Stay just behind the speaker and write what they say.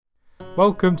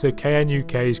Welcome to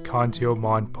KNUK's Kind to Your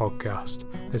Mind podcast.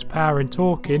 There's power in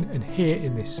talking, and here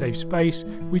in this safe space,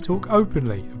 we talk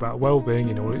openly about well-being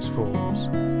in all its forms.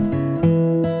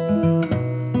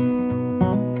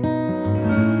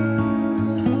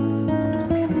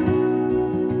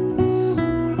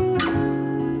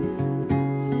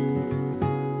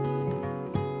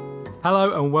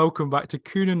 Hello and welcome back to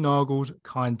Kuhn & Nagel's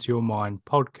Kind to Your Mind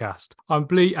podcast. I'm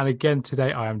Blee, and again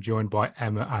today I am joined by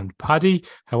Emma and Paddy.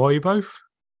 How are you both?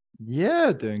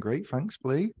 Yeah, doing great. Thanks,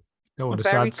 Blee. Don't want to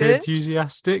sound too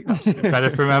enthusiastic. That's a bit better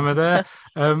from Emma there.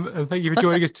 And thank you for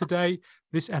joining us today.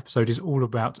 This episode is all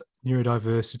about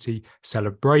Neurodiversity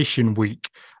Celebration Week.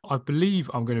 I believe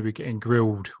I'm going to be getting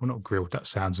grilled. Well, not grilled, that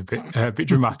sounds a bit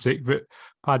dramatic, but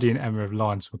Paddy and Emma have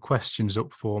lined some questions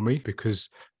up for me because,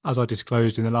 as I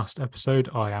disclosed in the last episode,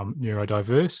 I am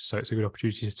neurodiverse, so it's a good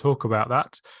opportunity to talk about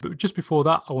that. But just before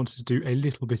that, I wanted to do a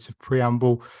little bit of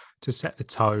preamble to set the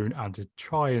tone and to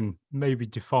try and maybe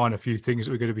define a few things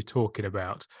that we're going to be talking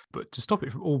about. But to stop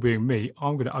it from all being me,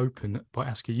 I'm going to open by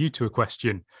asking you two a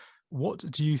question. What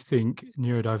do you think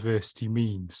neurodiversity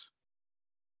means?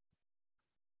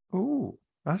 Oh,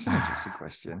 that's an interesting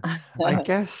question. I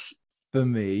guess for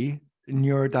me,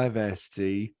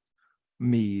 neurodiversity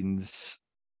means,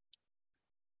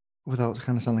 without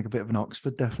kind of sound like a bit of an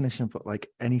Oxford definition, but like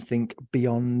anything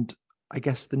beyond, I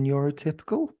guess, the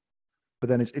neurotypical. But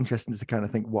then it's interesting to kind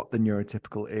of think what the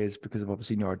neurotypical is, because of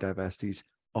obviously neurodiversities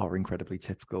are incredibly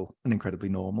typical and incredibly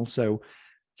normal. So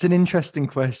it's an interesting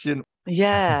question.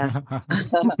 Yeah.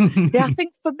 Yeah, I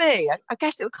think for me, I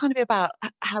guess it would kind of be about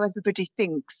how everybody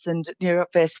thinks, and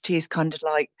neurodiversity is kind of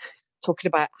like talking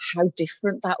about how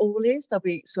different that all is. There'll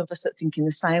be some of us that think in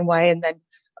the same way, and then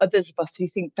others of us who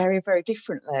think very, very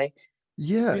differently.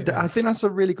 Yeah, I think that's a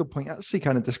really good point. Actually,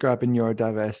 kind of describing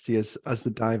neurodiversity as the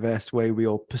diverse way we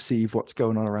all perceive what's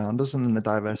going on around us, and then the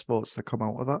diverse thoughts that come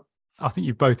out of that. I think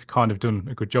you've both kind of done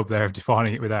a good job there of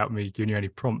defining it without me giving you any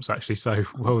prompts, actually. So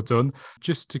well done.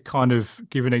 Just to kind of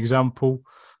give an example,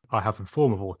 I have a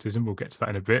form of autism. We'll get to that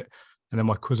in a bit. And then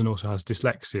my cousin also has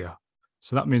dyslexia.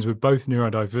 So that means we're both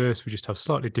neurodiverse. We just have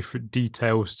slightly different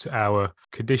details to our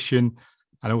condition.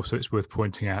 And also it's worth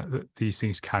pointing out that these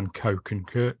things can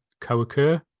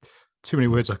co-occur. Too many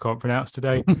words I can't pronounce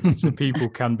today. So people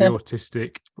can be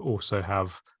autistic, but also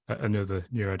have another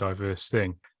neurodiverse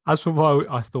thing. As for why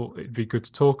I thought it'd be good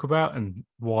to talk about and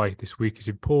why this week is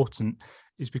important,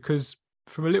 is because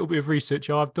from a little bit of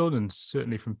research I've done, and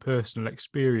certainly from personal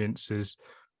experiences,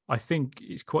 I think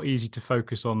it's quite easy to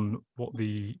focus on what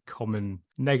the common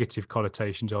negative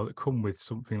connotations are that come with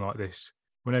something like this.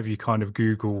 Whenever you kind of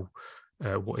Google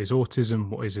what is autism,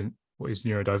 what is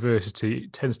neurodiversity,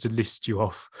 it tends to list you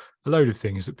off a load of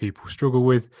things that people struggle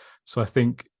with. So I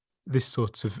think this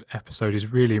sort of episode is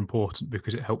really important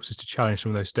because it helps us to challenge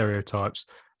some of those stereotypes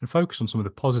and focus on some of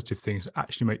the positive things that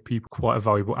actually make people quite a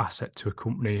valuable asset to a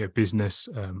company, a business,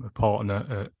 a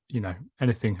partner,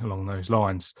 anything along those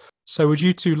lines. So would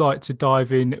you two like to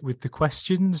dive in with the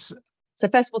questions? So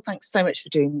first of all, thanks so much for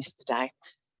doing this today.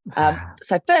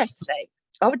 So firstly,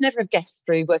 I would never have guessed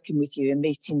through working with you and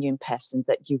meeting you in person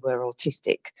that you were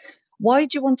autistic. Why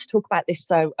do you want to talk about this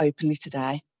so openly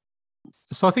today?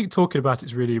 So I think talking about it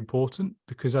is really important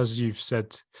because, as you've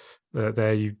said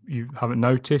there, you haven't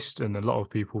noticed, and a lot of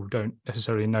people don't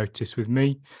necessarily notice with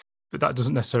me, but that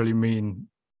doesn't necessarily mean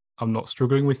I'm not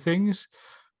struggling with things.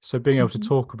 So being able to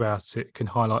talk about it can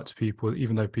highlight to people that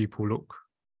even though people look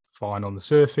fine on the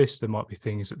surface, there might be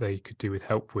things that they could do with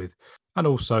help with. And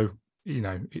also,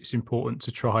 it's important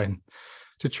to try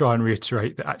and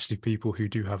reiterate that actually people who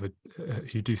do have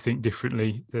who do think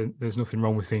differently, there's nothing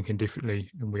wrong with thinking differently,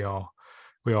 and we are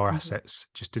assets,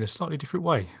 just in a slightly different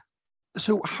way.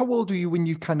 So how old were you when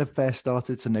you kind of first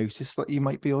started to notice that you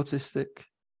might be autistic?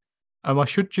 I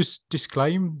should just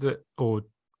disclaim that, or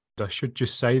I should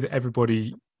just say that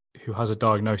everybody who has a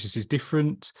diagnosis is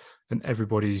different, and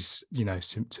everybody's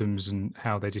symptoms and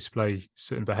how they display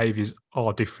certain behaviors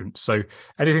are different. So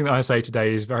anything that I say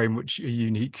today is very much a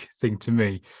unique thing to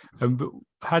me. But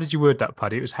how did you word that,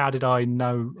 Paddy? It was, how did I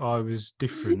know I was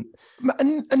different?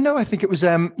 And no, I think it was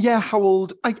how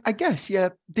old? I guess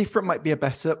different might be a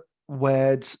better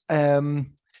word.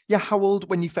 How old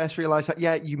when you first realized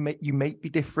that you may be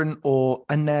different,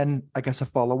 and then I guess a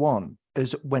follow on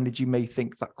is, when did you may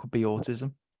think that could be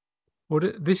autism? Well,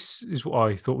 this is what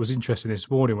I thought was interesting this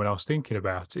morning when I was thinking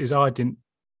about it, is I didn't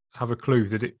have a clue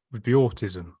that it would be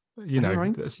autism.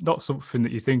 Right. That's not something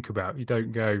that you think about. You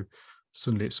don't go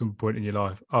suddenly at some point in your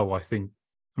life, I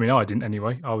didn't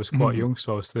anyway. I was quite young,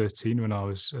 so I was 13 when I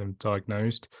was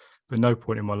diagnosed. But no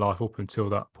point in my life up until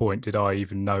that point did I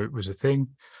even know it was a thing.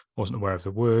 wasn't aware of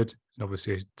the word, and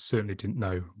obviously I certainly didn't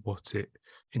know what it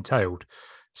entailed.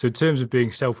 So in terms of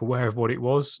being self-aware of what it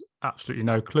was, absolutely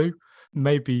no clue.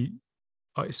 Maybe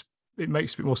it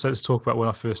makes a bit more sense to talk about when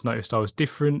I first noticed I was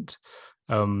different.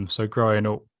 So growing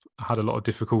up, I had a lot of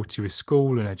difficulty with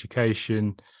school and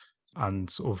education, and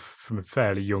sort of from a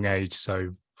fairly young age,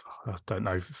 so I don't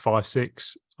know, 5,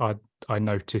 6, I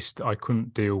noticed I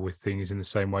couldn't deal with things in the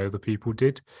same way other people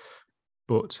did.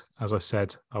 But as I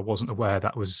said, I wasn't aware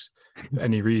that was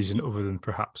any reason other than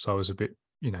perhaps I was a bit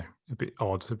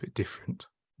odd, a bit different.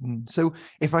 So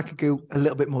if I could go a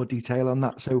little bit more detail on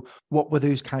that. So what were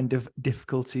those kind of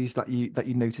difficulties that you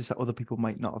noticed that other people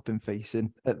might not have been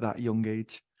facing at that young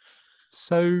age?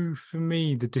 So for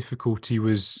me, the difficulty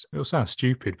was, it'll sound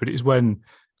stupid, but it was when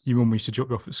your mum used to drop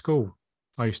you off at school.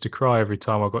 I used to cry every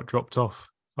time I got dropped off.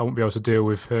 I wouldn't be able to deal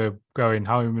with her going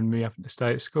home and me having to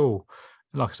stay at school.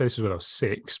 And like I say, this was when I was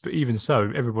 6, but even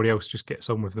so, everybody else just gets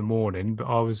on with the morning, but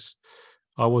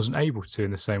I wasn't able to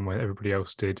in the same way that everybody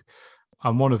else did.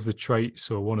 And one of the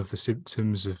traits or one of the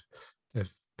symptoms of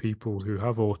people who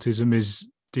have autism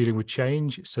is dealing with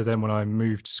change. So then when I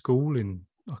moved school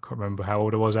I can't remember how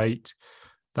old I was, 8,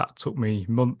 that took me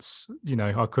months.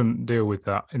 I couldn't deal with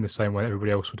that in the same way that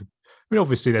everybody else would. I mean,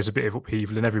 obviously there's a bit of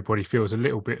upheaval and everybody feels a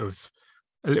little bit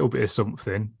of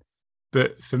something.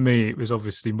 But for me, it was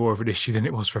obviously more of an issue than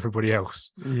it was for everybody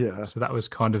else. Yeah. So that was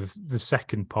kind of the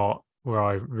second part where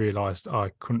I realised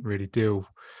I couldn't really deal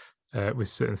with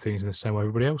certain things in the same way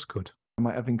everybody else could. I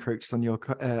might have encroached on your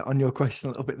question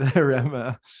a little bit there,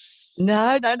 Emma.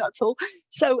 No, not at all.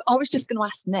 So I was just going to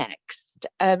ask next,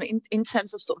 in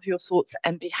terms of sort of your thoughts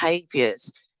and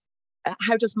behaviours,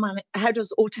 how does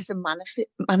autism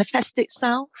manifest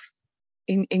itself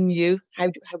in you? How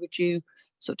would you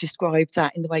sort of describe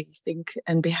that in the way you think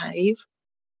and behave?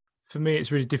 For me,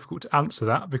 it's really difficult to answer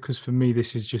that because for me,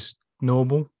 this is just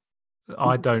normal.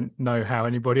 I don't know how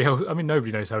anybody else, I mean,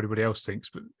 nobody knows how anybody else thinks,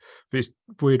 but it's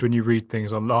weird when you read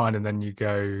things online and then you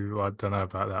go, I don't know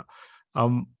about that.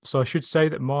 So I should say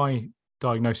that my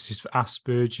diagnosis is for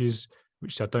Asperger's,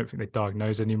 which I don't think they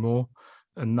diagnose anymore.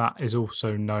 And that is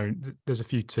also known, there's a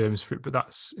few terms for it, but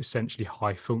that's essentially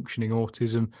high functioning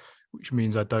autism, which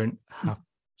means I don't have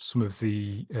some of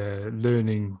the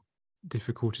learning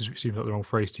difficulties, which seems like the wrong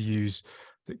phrase to use,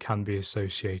 that can be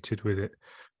associated with it.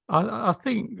 I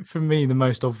think for me, the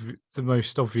most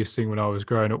obvious thing when I was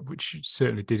growing up, which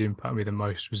certainly did impact me the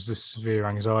most, was the severe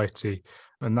anxiety.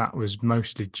 And that was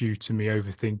mostly due to me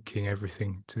overthinking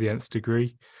everything to the nth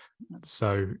degree.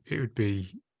 So it would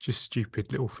be just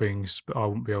stupid little things, but I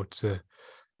wouldn't be able to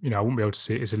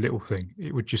see it as a little thing.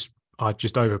 I'd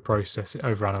just over process it,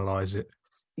 over analyze it.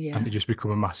 Yeah. And it just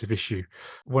become a massive issue.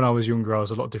 When I was younger, I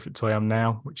was a lot different to I am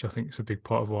now, which I think is a big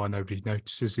part of why nobody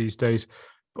notices these days.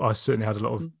 But I certainly had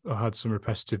I had some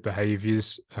repetitive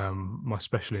behaviours. My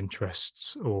special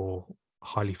interests or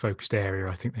highly focused area,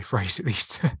 I think they phrase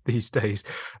it these days,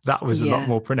 that was a lot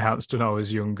more pronounced when I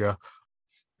was younger.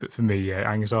 But for me,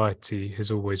 anxiety has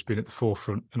always been at the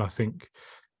forefront. And I think,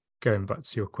 going back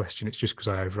to your question, it's just because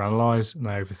I overanalyze and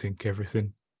I overthink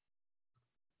everything.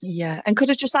 Yeah. And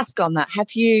could I just ask on that,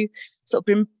 have you sort of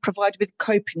been provided with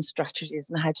coping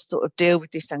strategies and how to sort of deal with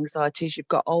this anxiety as you've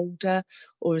got older?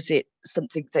 Or is it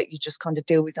something that you just kind of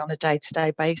deal with on a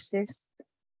day-to-day basis?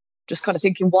 Just kind of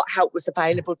thinking what help was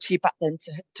available to you back then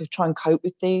to try and cope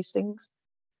with these things?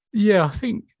 Yeah, I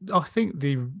think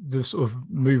the sort of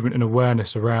movement and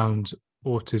awareness around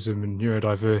autism and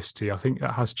neurodiversity, I think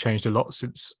that has changed a lot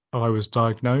since I was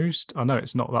diagnosed. I know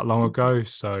it's not that long ago,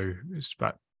 so it's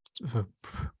about a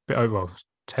bit over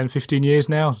 10, 15 years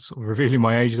now, sort of revealing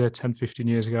my age there. 10, 15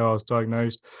 years ago, I was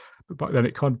diagnosed. But back then,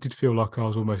 it kind of did feel like I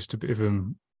was almost a bit of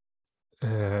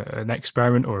an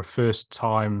experiment or a first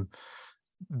time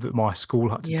that my school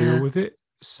had to deal with it.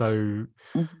 So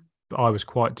I was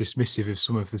quite dismissive of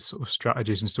some of the sort of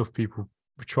strategies and stuff people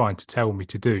were trying to tell me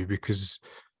to do, because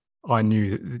I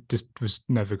knew that it just was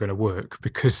never going to work,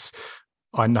 because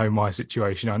I know my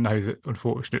situation. I know that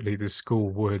unfortunately the school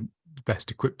weren't the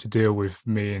best equipped to deal with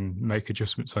me and make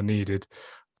adjustments I needed.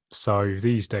 So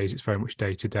these days it's very much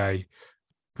day to day.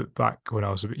 But back when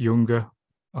I was a bit younger,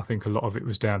 I think a lot of it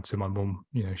was down to my mum.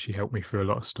 She helped me through a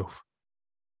lot of stuff.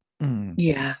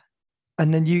 Yeah.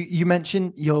 And then you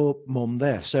mentioned your mum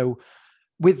there. So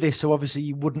with this, so obviously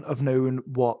you wouldn't have known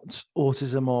what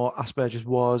autism or Asperger's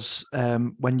was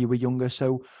when you were younger.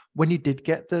 So when you did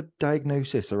get the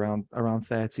diagnosis around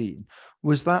 13,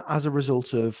 was that as a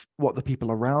result of what the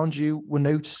people around you were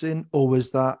noticing, or was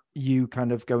that you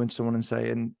kind of going to someone and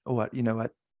saying, "Oh,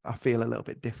 I feel a little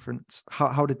bit different"?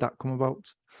 How did that come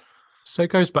about? So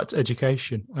it goes back to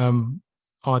education.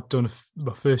 I'd done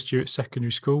my first year at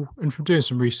secondary school, and from doing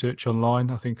some research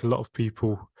online, I think a lot of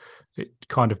people, it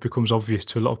kind of becomes obvious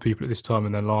to a lot of people at this time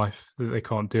in their life that they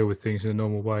can't deal with things in a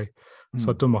normal way. So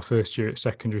I'd done my first year at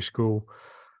secondary school.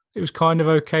 It was kind of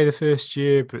okay the first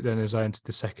year, but then as I entered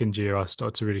the second year, I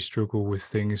started to really struggle with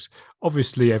things.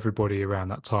 Obviously, everybody around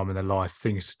that time in their life,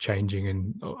 things are changing.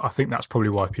 And I think that's probably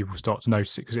why people start to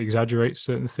notice it, because it exaggerates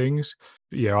certain things.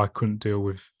 But yeah, I couldn't deal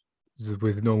with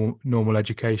normal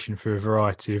education for a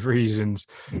variety of reasons,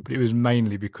 but it was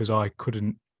mainly because I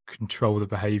couldn't control the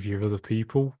behavior of other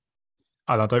people.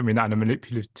 And I don't mean that in a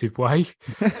manipulative way.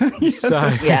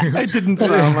 It didn't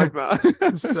sound like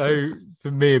that. So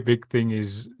for me, a big thing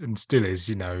is, and still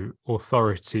is,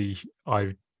 authority.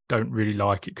 I don't really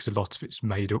like it because a lot of it's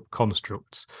made up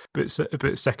constructs. But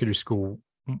secondary school,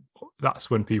 that's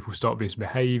when people start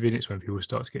misbehaving. It's when people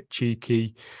start to get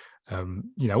cheeky.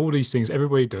 All these things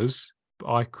everybody does,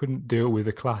 but I couldn't deal with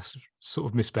the class sort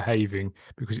of misbehaving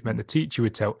because it meant the teacher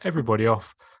would tell everybody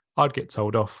off. I'd get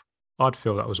told off. I'd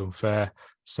feel that was unfair.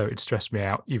 So it stressed me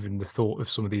out. Even the thought of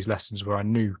some of these lessons where I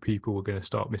knew people were going to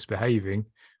start misbehaving,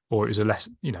 or it was a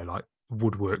lesson, like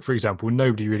woodwork, for example,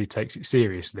 nobody really takes it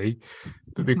seriously.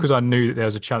 But because I knew that there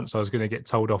was a chance I was going to get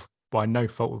told off by no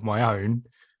fault of my own,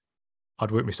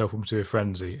 I'd work myself up into a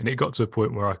frenzy. And it got to a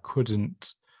point where I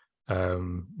couldn't,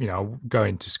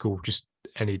 going to school just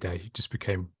any day just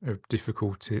became a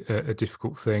difficult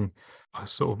thing.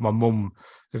 My mum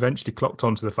eventually clocked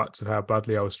onto the fact of how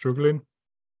badly I was struggling.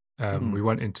 We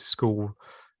went into school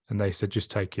and they said,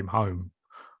 just take him home.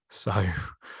 So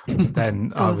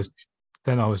then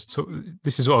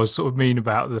this is what I was sort of mean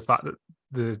about the fact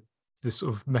that the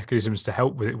sort of mechanisms to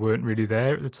help with it weren't really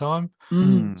there at the time.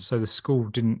 So the school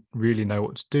didn't really know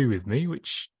what to do with me,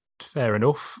 which fair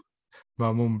enough.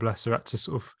 My mum, bless her, had to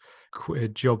sort of quit her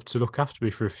job to look after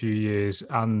me for a few years,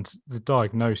 and the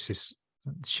diagnosis,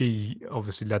 she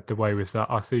obviously led the way with that.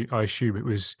 I assume it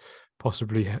was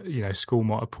possibly, school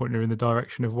might have pointed her in the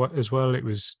direction of what as well. It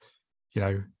was,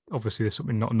 obviously there's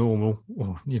something not normal,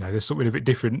 or there's something a bit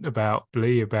different about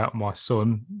Lee, about my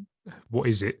son. What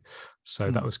is it?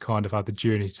 So that was kind of how the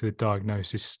journey to the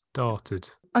diagnosis started.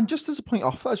 And just as a point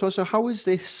off that as well, so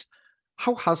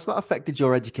how has that affected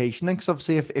your education then? Because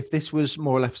obviously if this was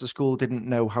more or less the school didn't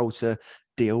know how to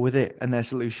deal with it and their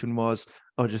solution was,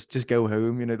 oh, just go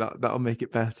home, that'll make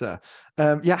it better.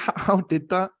 How did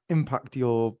that impact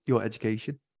your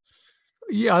education?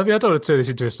 Yeah, I mean, I don't want to turn this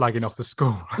into a slagging off the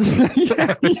school.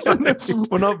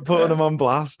 We're not putting them on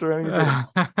blast or anything.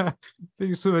 I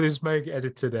think some of this may get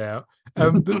edited out.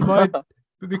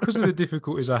 But because of the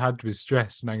difficulties I had with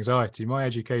stress and anxiety, my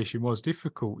education was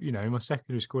difficult. My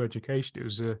secondary school education, it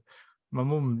was my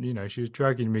mum, she was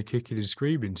dragging me kicking and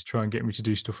screaming to try and get me to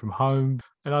do stuff from home.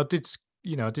 And I did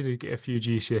get a few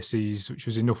GCSEs, which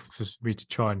was enough for me to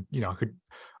try and,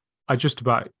 I just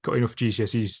about got enough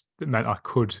GCSEs that meant I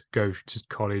could go to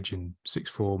college and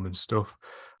sixth form and stuff.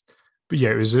 But yeah,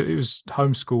 it was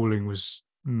homeschooling was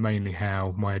mainly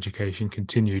how my education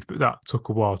continued, but that took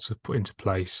a while to put into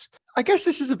place. I guess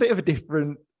this is a bit of a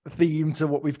different theme to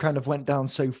what we've kind of went down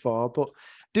so far, but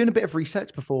doing a bit of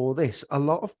research before this, a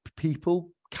lot of people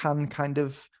can kind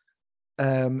of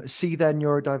see their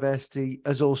neurodiversity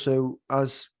as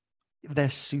their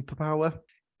superpower.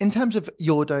 In terms of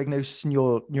your diagnosis and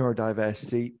your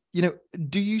neurodiversity,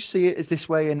 do you see it as this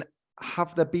way? And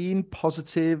have there been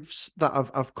positives that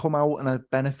have come out and have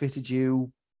benefited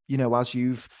you, as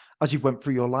you've went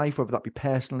through your life, whether that be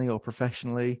personally or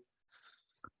professionally?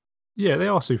 Yeah, they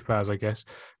are superpowers, I guess,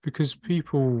 because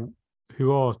people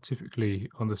who are typically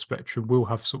on the spectrum will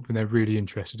have something they're really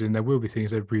interested in. There will be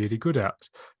things they're really good at.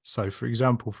 So, for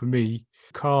example, for me,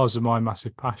 cars are my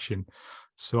massive passion.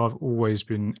 So I've always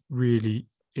been really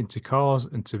into cars,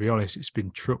 and to be honest, it's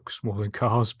been trucks more than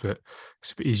cars, but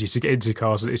it's a bit easier to get into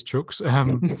cars than it is trucks.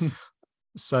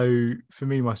 So for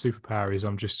me, my superpower is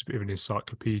I'm just a bit of an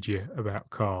encyclopedia about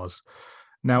cars.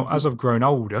 Now, as I've grown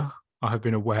older, I have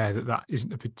been aware that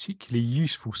isn't a particularly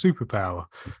useful superpower,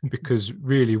 because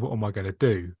really, what am I going to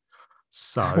do?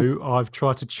 So I've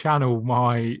tried to channel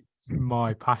my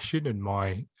passion and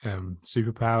my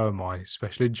superpower, my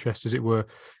special interest, as it were,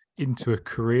 into a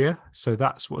career. So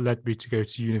that's what led me to go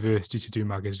to university to do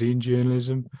magazine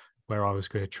journalism, where I was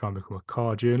going to try and become a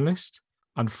car journalist.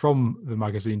 And from the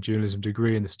magazine journalism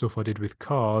degree and the stuff I did with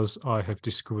cars, I have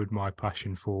discovered my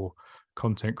passion for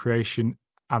content creation.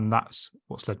 And that's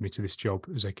what's led me to this job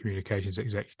as a communications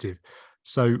executive.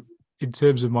 So in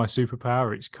terms of my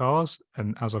superpower, it's cars.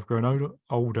 And as I've grown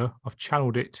older, I've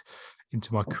channeled it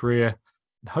into my career.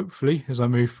 And hopefully, as I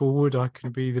move forward, I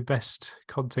can be the best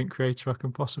content creator I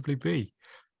can possibly be.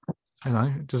 I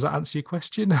know. Does that answer your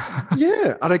question?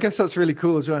 Yeah, and I guess that's really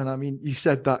cool as well. And I mean, you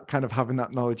said that kind of having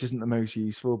that knowledge isn't the most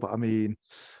useful, but I mean,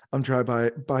 I'm trying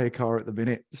to buy a car at the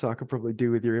minute, so I could probably do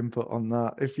with your input on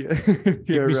that if you if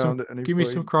you're around at any Give point.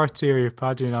 me some criteria,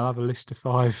 Paddy, and I'll have a list of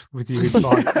 5 with you within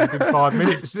 5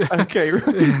 minutes. Okay,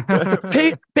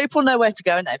 right. People know where to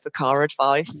go now for car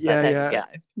advice. Yeah, so there yeah.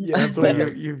 you go. Yeah,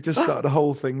 but you've just started a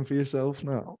whole thing for yourself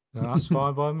now. No, that's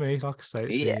fine by me. Like I say,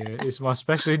 Yeah. it's my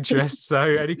special interest. So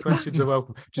any questions are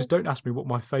welcome. Just don't ask me what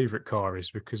my favourite car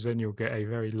is, because then you'll get a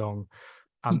very long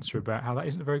answer about how that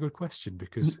isn't a very good question,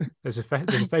 because there's a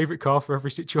favourite car for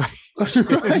every situation.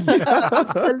 Absolutely,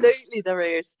 there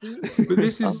is. But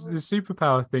this is the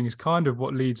superpower thing is kind of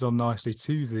what leads on nicely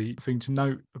to the thing to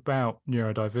note about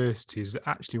neurodiversity is that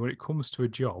actually when it comes to a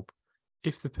job,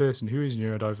 if the person who is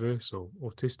neurodiverse or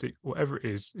autistic, whatever it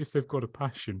is, if they've got a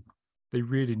passion, they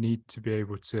really need to be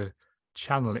able to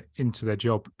channel it into their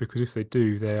job, because if they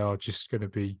do, they are just going to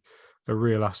be a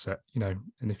real asset, And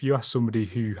if you ask somebody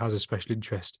who has a special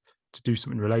interest to do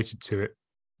something related to it,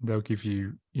 they'll give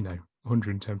you,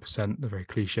 110%, a very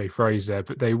cliche phrase there,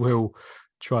 but they will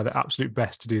try their absolute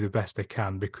best to do the best they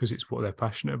can because it's what they're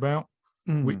passionate about,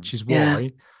 which is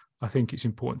why I think it's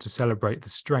important to celebrate the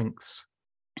strengths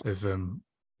of, the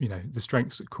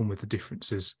strengths that come with the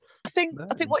differences. I think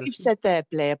what you've said there,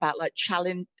 Blair, about like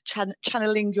channeling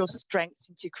your strengths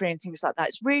into creating things like that,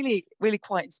 it's really, really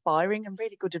quite inspiring and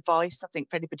really good advice, I think,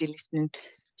 for anybody listening.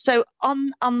 So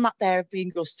on that there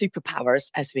being your superpowers,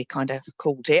 as we kind of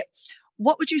called it,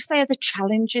 what would you say are the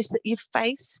challenges that you've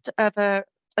faced as a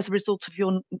result of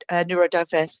your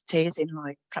neurodiversity, as in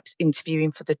like perhaps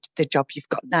interviewing for the job you've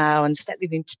got now and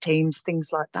settling into teams, things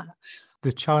like that?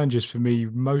 The challenges for me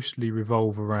mostly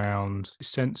revolve around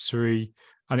sensory,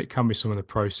 and it can be some of the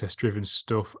process-driven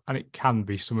stuff, and it can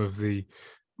be some of the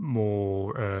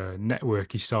more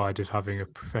networky side of having a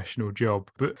professional job.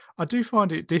 But I do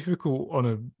find it difficult on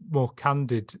a more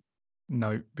candid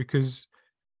note, because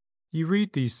you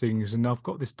read these things and I've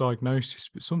got this diagnosis,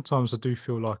 but sometimes I do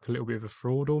feel like a little bit of a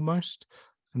fraud almost.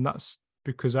 And that's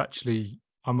because actually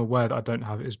I'm aware that I don't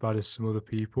have it as bad as some other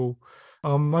people.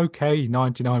 I'm okay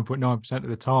 99.9% of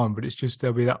the time, but it's just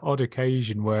there'll be that odd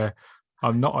occasion where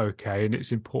I'm not okay. And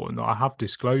it's important that I have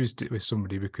disclosed it with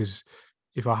somebody, because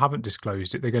if I haven't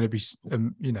disclosed it, they're going to be,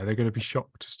 they're going to be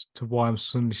shocked as to why I'm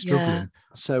suddenly struggling. Yeah.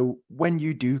 So when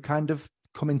you do kind of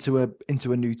come into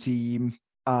a new team,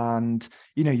 and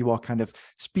you are kind of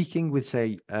speaking with,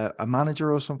 say, a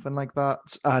manager or something like that,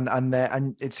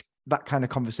 and it's that kind of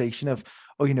conversation of,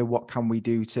 what can we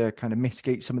do to kind of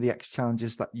mitigate some of the extra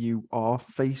challenges that you are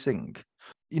facing?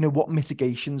 What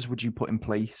mitigations would you put in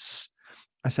place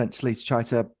essentially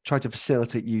to try to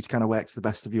facilitate you to kind of work to the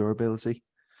best of your ability?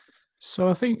 So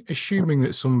I think assuming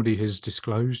that somebody has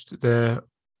disclosed they're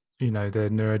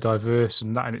neurodiverse,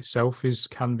 and that in itself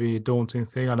can be a daunting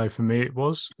thing. I know for me it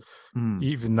was,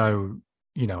 even though,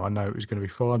 I know it was going to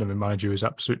be fine and my manager was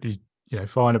absolutely,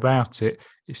 fine about it.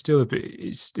 It's still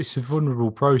it's a vulnerable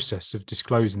process of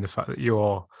disclosing the fact that you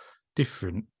are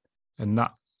different, and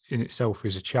that in itself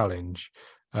is a challenge.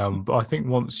 But I think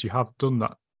once you have done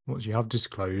that, once you have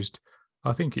disclosed,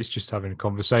 I think it's just having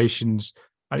conversations.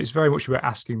 And it's very much about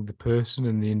asking the person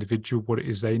and the individual what it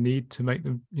is they need to make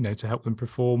them, to help them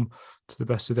perform to the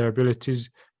best of their abilities.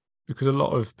 Because a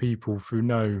lot of people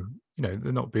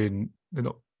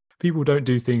people don't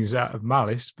do things out of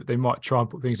malice, but they might try and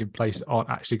put things in place that aren't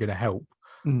actually going to help.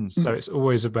 So it's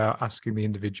always about asking the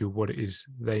individual what it is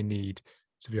they need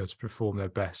to be able to perform their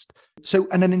best. So,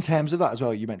 and then in terms of that as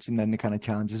well, you mentioned then the kind of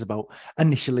challenges about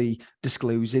initially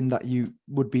disclosing that you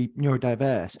would be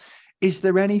neurodiverse. Is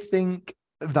there anything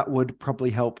that would probably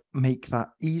help make that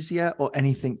easier, or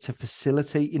anything to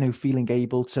facilitate, feeling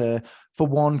able to, for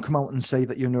one, come out and say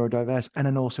that you're neurodiverse, and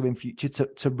then also in future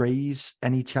to raise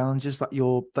any challenges that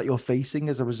you're facing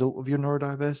as a result of your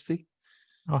neurodiversity?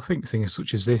 I think things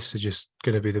such as this are just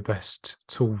going to be the best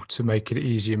tool to make it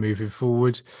easier moving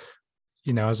forward.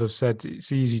 As I've said,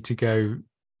 it's easy to go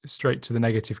straight to the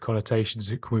negative connotations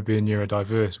that come with being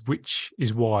neurodiverse, which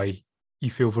is why you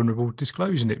feel vulnerable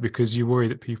disclosing it, because you worry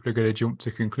that people are going to jump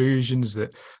to conclusions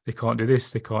that they can't do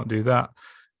this, they can't do that.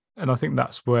 And I think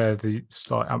that's where the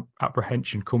slight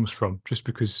apprehension comes from, just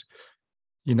because,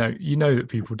 that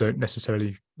people don't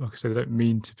necessarily, like I said, they don't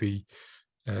mean to be,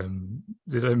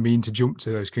 they don't mean to jump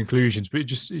to those conclusions, but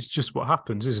it's just what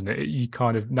happens, isn't it? You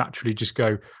kind of naturally just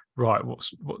go, right,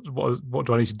 what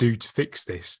do I need to do to fix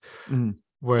this?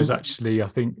 Whereas actually, I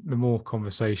think the more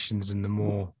conversations and the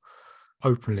more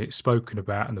openly it's spoken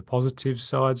about and the positive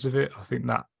sides of it, I think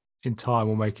that in time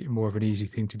will make it more of an easy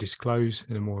thing to disclose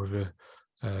and a more of a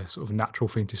sort of natural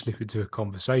thing to slip into a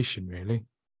conversation, really.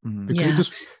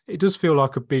 because it does feel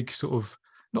like a big sort of,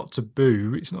 not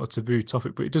taboo, it's not a taboo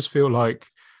topic, but it does feel like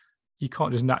you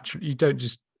can't just naturally, you don't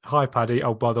just, hi Paddy,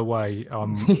 oh by the way,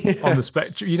 on the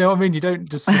spectrum, you know what I mean? You don't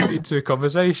just get into a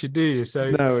conversation, do you? So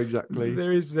no, exactly.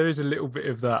 There is a little bit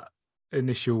of that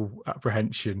initial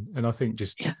apprehension, and I think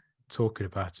just talking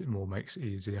about it more makes it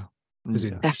easier.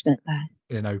 Definitely.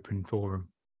 In an open forum.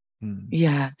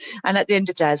 Yeah. And at the end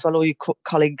of the day as well, all your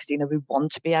colleagues, you know, we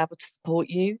want to be able to support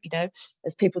you, you know,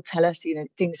 as people tell us, you know,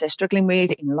 things they're struggling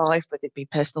with in life, whether it be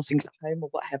personal things at home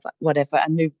or whatever,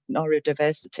 and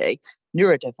neurodiversity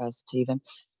even,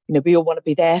 you know, we all want to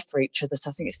be there for each other.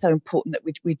 So I think it's so important that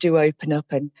we do open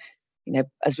up and, you know,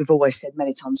 as we've always said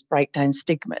many times, break down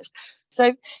stigmas.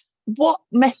 So what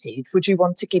message would you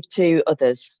want to give to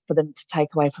others for them to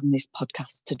take away from this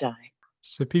podcast today?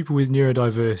 So people with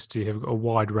neurodiversity have got a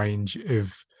wide range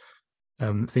of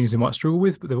things they might struggle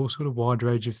with, but they've also got a wide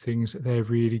range of things that they're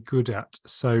really good at.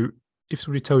 So if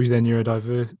somebody tells you they're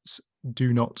neurodiverse,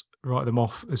 do not write them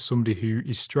off as somebody who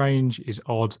is strange, is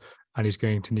odd, and is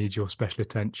going to need your special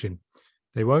attention.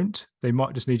 They won't. They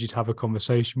might just need you to have a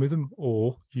conversation with them,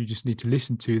 or you just need to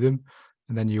listen to them,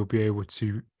 and then you'll be able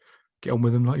to get on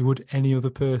with them like you would any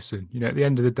other person. You know, at the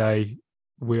end of the day,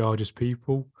 we are just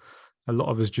people. A lot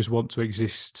of us just want to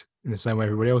exist in the same way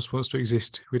everybody else wants to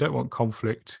exist. We don't want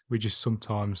conflict. We just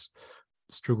sometimes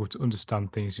struggle to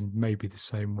understand things in maybe the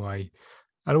same way.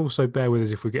 And also bear with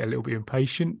us if we get a little bit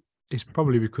impatient. It's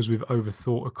probably because we've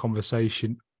overthought a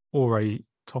conversation or a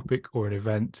topic or an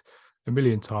event a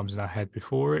million times in our head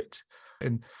before it.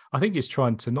 And I think it's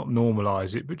trying to not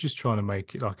normalize it, but just trying to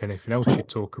make it like anything else you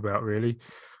talk about, really.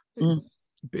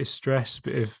 A bit of stress, a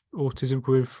bit of autism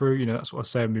coming through, you know, that's what I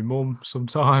say to my mum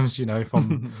sometimes, you know, if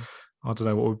I'm, I don't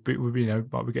know what would be, you know,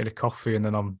 might be getting a coffee and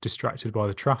then I'm distracted by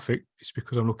the traffic, it's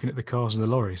because I'm looking at the cars and the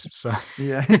lorries. So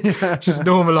just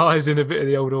normalising a bit of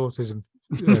the old autism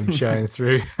showing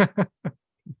through.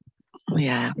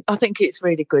 Yeah, I think it's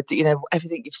really good that, you know,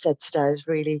 everything you've said today has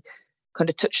really kind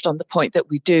of touched on the point that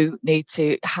we do need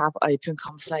to have open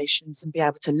conversations and be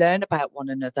able to learn about one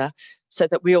another so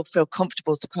that we all feel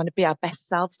comfortable to kind of be our best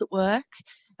selves at work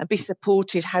and be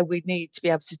supported how we need to be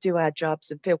able to do our jobs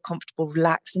and feel comfortable,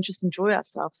 relax and just enjoy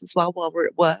ourselves as well while we're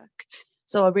at work.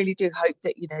 So I really do hope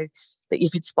that, you know, that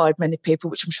you've inspired many people,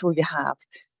 which I'm sure you have,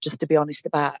 just to be honest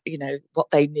about, you know, what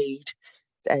they need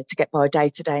to get by day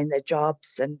to day in their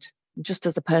jobs and just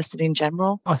as a person in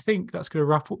general. I think that's going to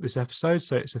wrap up this episode.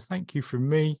 So it's a thank you from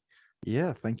me.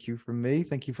 Yeah, thank you from me.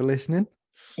 Thank you for listening.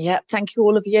 Yeah, thank you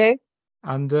all of you.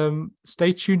 And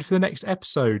stay tuned for the next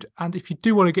episode. And if you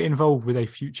do want to get involved with a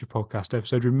future podcast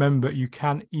episode, remember you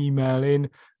can email in,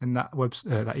 and that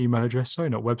email address,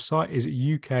 website, is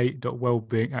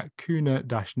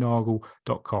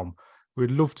uk.wellbeing@kuna-nagel.com.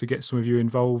 We'd love to get some of you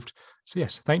involved. So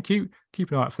yes, thank you.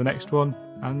 Keep an eye out for the next one,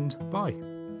 and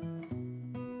bye.